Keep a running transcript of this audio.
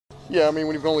Yeah, I mean,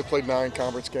 when you've only played 9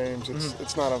 conference games,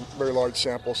 it's not a very large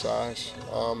sample size.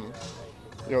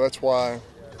 That's why,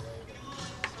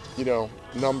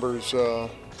 numbers,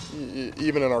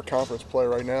 even in our conference play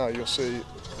right now, you'll see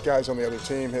guys on the other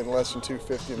team hitting less than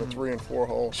 250 in the 3 and 4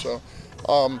 hole. So,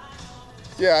 I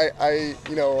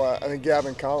think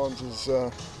Gavin Collins is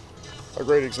a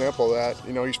great example of that.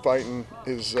 He's fighting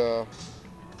his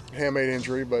hamate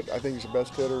injury, but I think he's the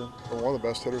best hitter, or one of the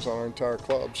best hitters on our entire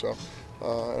club. So,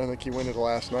 I think he went into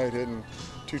last night hitting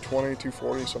 220,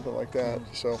 240, something like that.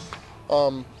 So,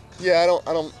 what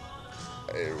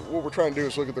we're trying to do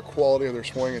is look at the quality of their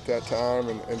swing at that time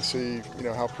and see,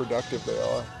 how productive they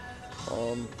are.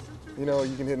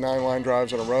 You can hit 9 line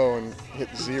drives in a row and hit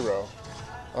 0.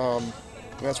 And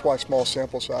that's why small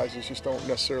sample sizes just don't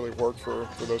necessarily work for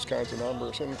those kinds of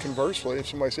numbers. And conversely, if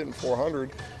somebody's hitting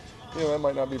 400, that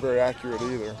might not be very accurate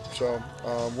either. So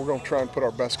we're going to try and put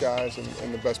our best guys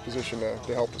in the best position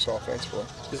to help us offensively.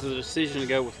 Is the decision to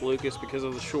go with Lucas because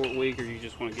of the short week, or you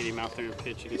just want to get him out there and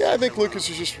pitch? Yeah, I think Lucas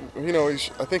is just,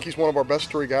 I think he's one of our best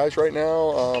 3 guys right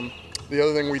now. The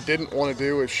other thing we didn't want to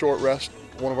do is short rest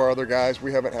one of our other guys.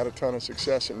 We haven't had a ton of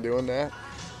success in doing that.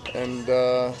 And,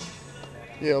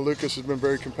 Lucas has been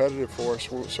very competitive for us,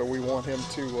 so we want him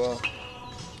to,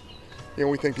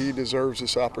 we think he deserves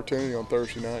this opportunity on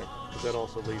Thursday night. Does that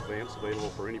also leave Vance available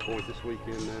for any point this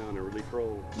weekend now in a relief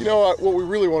role? What we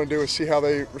really want to do is see how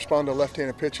they respond to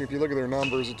left-handed pitching. If you look at their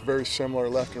numbers, it's very similar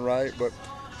left and right, but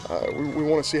we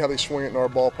want to see how they swing it in our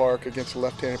ballpark against a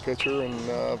left-handed pitcher, and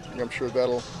I'm sure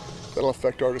that'll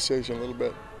affect our decision a little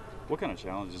bit. What kind of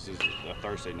challenges does a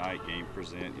Thursday night game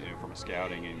present, from a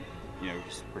scouting and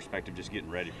perspective, just getting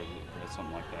ready for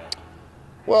something like that?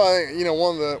 Well,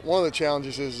 one of the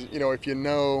challenges is, if you're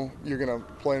going to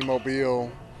play in Mobile,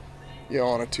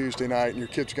 on a Tuesday night, and your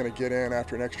kid's going to get in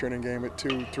after an extra inning game at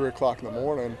 2, 3 o'clock in the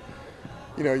morning,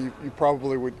 you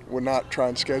probably would not try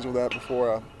and schedule that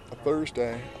before a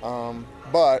Thursday.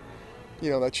 But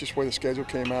that's just where the schedule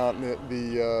came out, and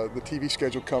the TV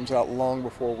schedule comes out long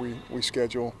before we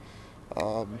schedule,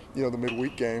 the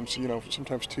midweek games,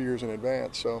 sometimes 2 years in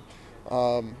advance. So,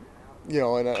 and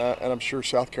I'm sure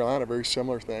South Carolina, very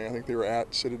similar thing. I think they were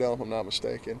at Citadel, if I'm not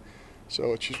mistaken.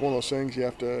 So it's just one of those things you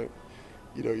have to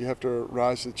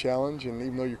rise to the challenge, and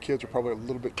even though your kids are probably a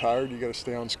little bit tired, you got to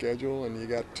stay on schedule, and you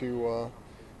got to,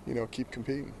 keep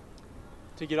competing.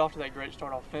 To get off to that great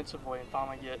start offensively and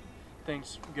finally get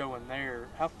things going there,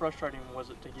 how frustrating was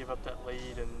it to give up that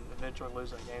lead and eventually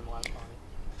lose that game last night?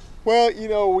 Well, it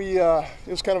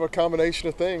was kind of a combination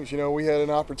of things. We had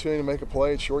an opportunity to make a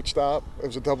play at shortstop. It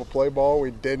was a double play ball. We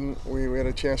didn't. We had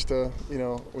a chance to,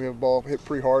 we have a ball hit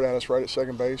pretty hard at us right at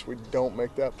second base. We don't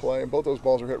make that play. And both those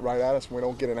balls are hit right at us, and we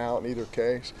don't get an out in either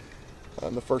case.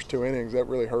 In the first 2 innings, that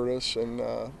really hurt us. And,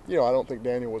 I don't think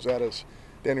Daniel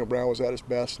Brown was at his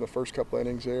best in the first couple of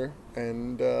innings there.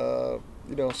 And, so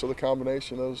the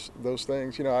combination of those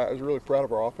things, I was really proud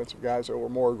of our offensive guys that were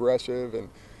more aggressive and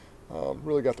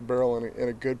really got the barrel in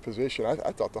a good position. I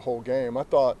thought the whole game. I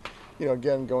thought,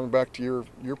 again, going back to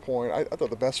your point, I thought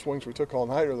the best swings we took all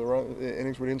night are the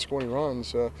innings we didn't score any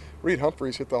runs. Reed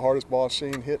Humphreys hit the hardest ball I've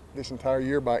seen hit this entire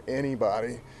year by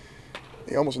anybody.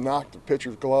 He almost knocked the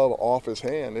pitcher's glove off his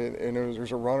hand, and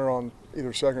there's a runner on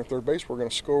either second or third base. We're going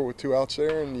to score with 2 outs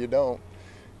there, and you don't.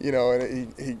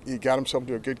 And he got himself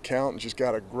to a good count and just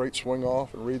got a great swing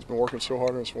off. And Reed's been working so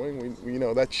hard on his swing.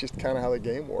 That's just kind of how the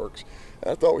game works.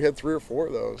 And I thought we had 3 or 4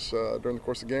 of those during the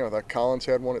course of the game. I thought Collins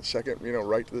had one at second,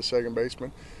 right to the second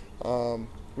baseman.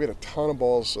 We had a ton of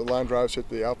balls, line drives hit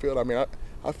the outfield. I mean,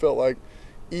 I felt like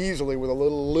easily with a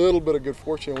little bit of good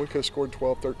fortune, we could have scored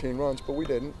 12, 13 runs, but we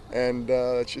didn't. And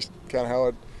that's just kind of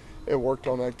how it worked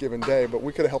on that given day. But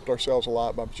we could have helped ourselves a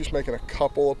lot by just making a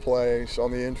couple of plays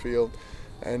on the infield.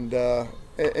 And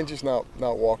just not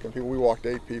walking people. We walked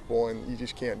 8 people, and you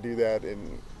just can't do that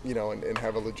and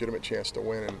have a legitimate chance to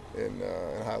win in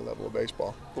a high level of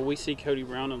baseball. Will we see Cody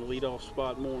Brown in the leadoff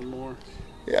spot more and more?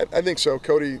 Yeah, I think so.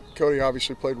 Cody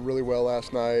obviously played really well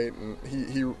last night, and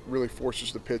he really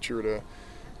forces the pitcher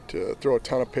to throw a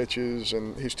ton of pitches,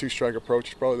 and his 2-strike approach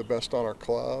is probably the best on our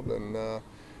club. And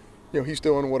he's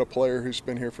doing what a player who's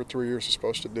been here for 3 years is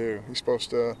supposed to do. He's supposed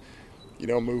to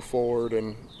move forward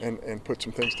and put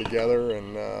some things together,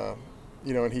 and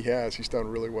and he has. He's done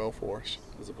really well for us.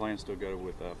 Does the plan still go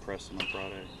with Preston on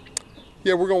Friday?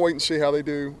 Yeah, we're going to wait and see how they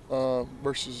do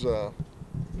versus a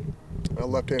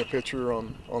left-handed pitcher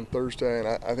on Thursday, and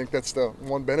I think that's the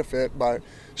one benefit by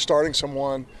starting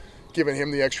someone, giving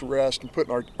him the extra rest and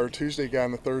putting our Tuesday guy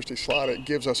in the Thursday slot. It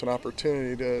gives us an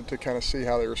opportunity to kind of see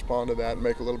how they respond to that and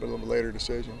make a little bit of a later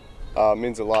decision. It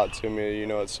means a lot to me. You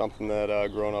know, it's something that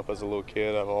growing up as a little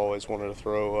kid, I've always wanted to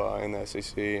throw in the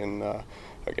SEC and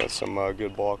against some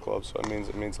good ball clubs. So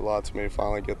it means a lot to me to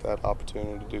finally get that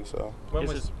opportunity to do so. When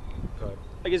was? Go ahead.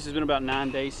 I guess it's been about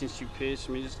 9 days since you pitched.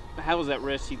 I mean, just how is that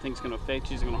rest? Do you think is going to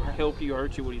affect you? Is it going to help you,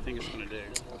 hurt you? What do you think it's going to do?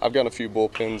 I've got a few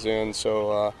bullpens in,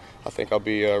 so I think I'll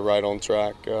be right on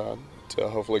track to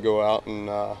hopefully go out and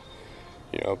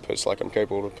you know, pitch like I'm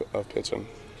capable of pitching.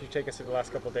 Could you take us through the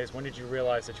last couple of days? When did you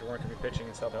realize that you weren't going to be pitching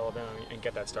in South Alabama and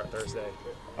get that start Thursday?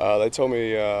 They told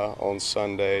me on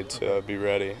Sunday to be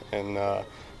ready, and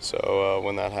so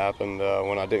when that happened,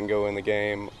 when I didn't go in the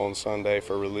game on Sunday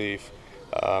for relief,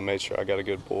 I made sure I got a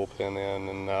good bullpen in,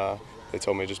 and they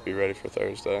told me just be ready for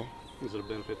Thursday. Is it a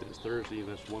benefit that it's Thursday and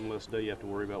that's one less day you have to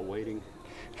worry about waiting?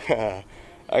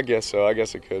 I guess so. I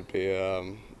guess it could be.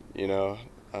 You know,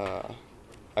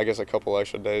 I guess a couple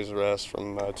extra days of rest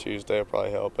from Tuesday will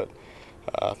probably help it.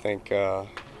 I think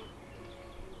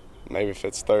maybe if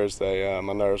it's Thursday,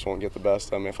 my nerves won't get the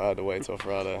best of me if I had to wait till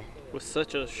Friday. With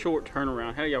such a short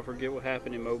turnaround, how do y'all forget what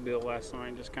happened in Mobile last night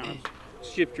and just kind of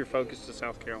shift your focus to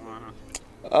South Carolina?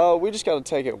 We just got to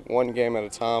take it one game at a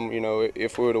time. You know,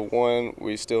 if we would have won,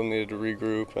 we still needed to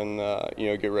regroup and you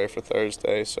know, get ready for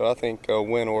Thursday. So I think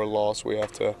win or loss, we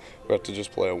have to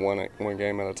just play one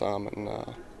game at a time. And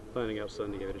Finding out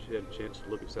Sunday, have you had a chance to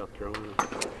look at South Carolina?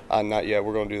 not yet.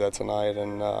 We're going to do that tonight,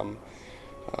 and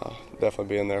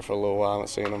definitely be in there for a little while. I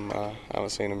haven't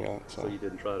seen them yet. So you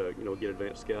didn't try to, you know, get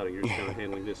advanced scouting. You're just kind of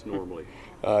handling this normally.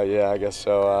 Yeah, I guess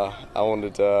so. I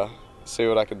wanted to see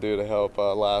what I could do to help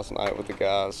last night with the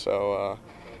guys. So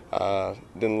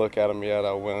didn't look at them yet.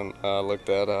 I went looked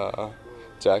at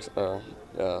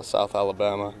South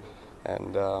Alabama,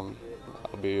 and I'll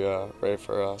be ready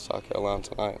for South Carolina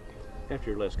tonight.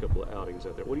 After your last couple of outings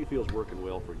out there, what do you feel is working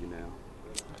well for you now?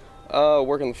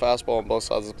 Working the fastball on both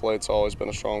sides of the plate's always been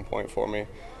a strong point for me.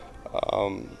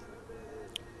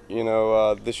 You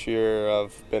know, this year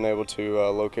I've been able to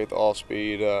locate the off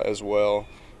speed as well,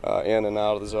 in and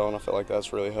out of the zone. I feel like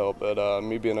that's really helped. But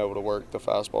me being able to work the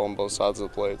fastball on both sides of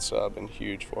the plate's been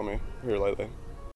huge for me here lately.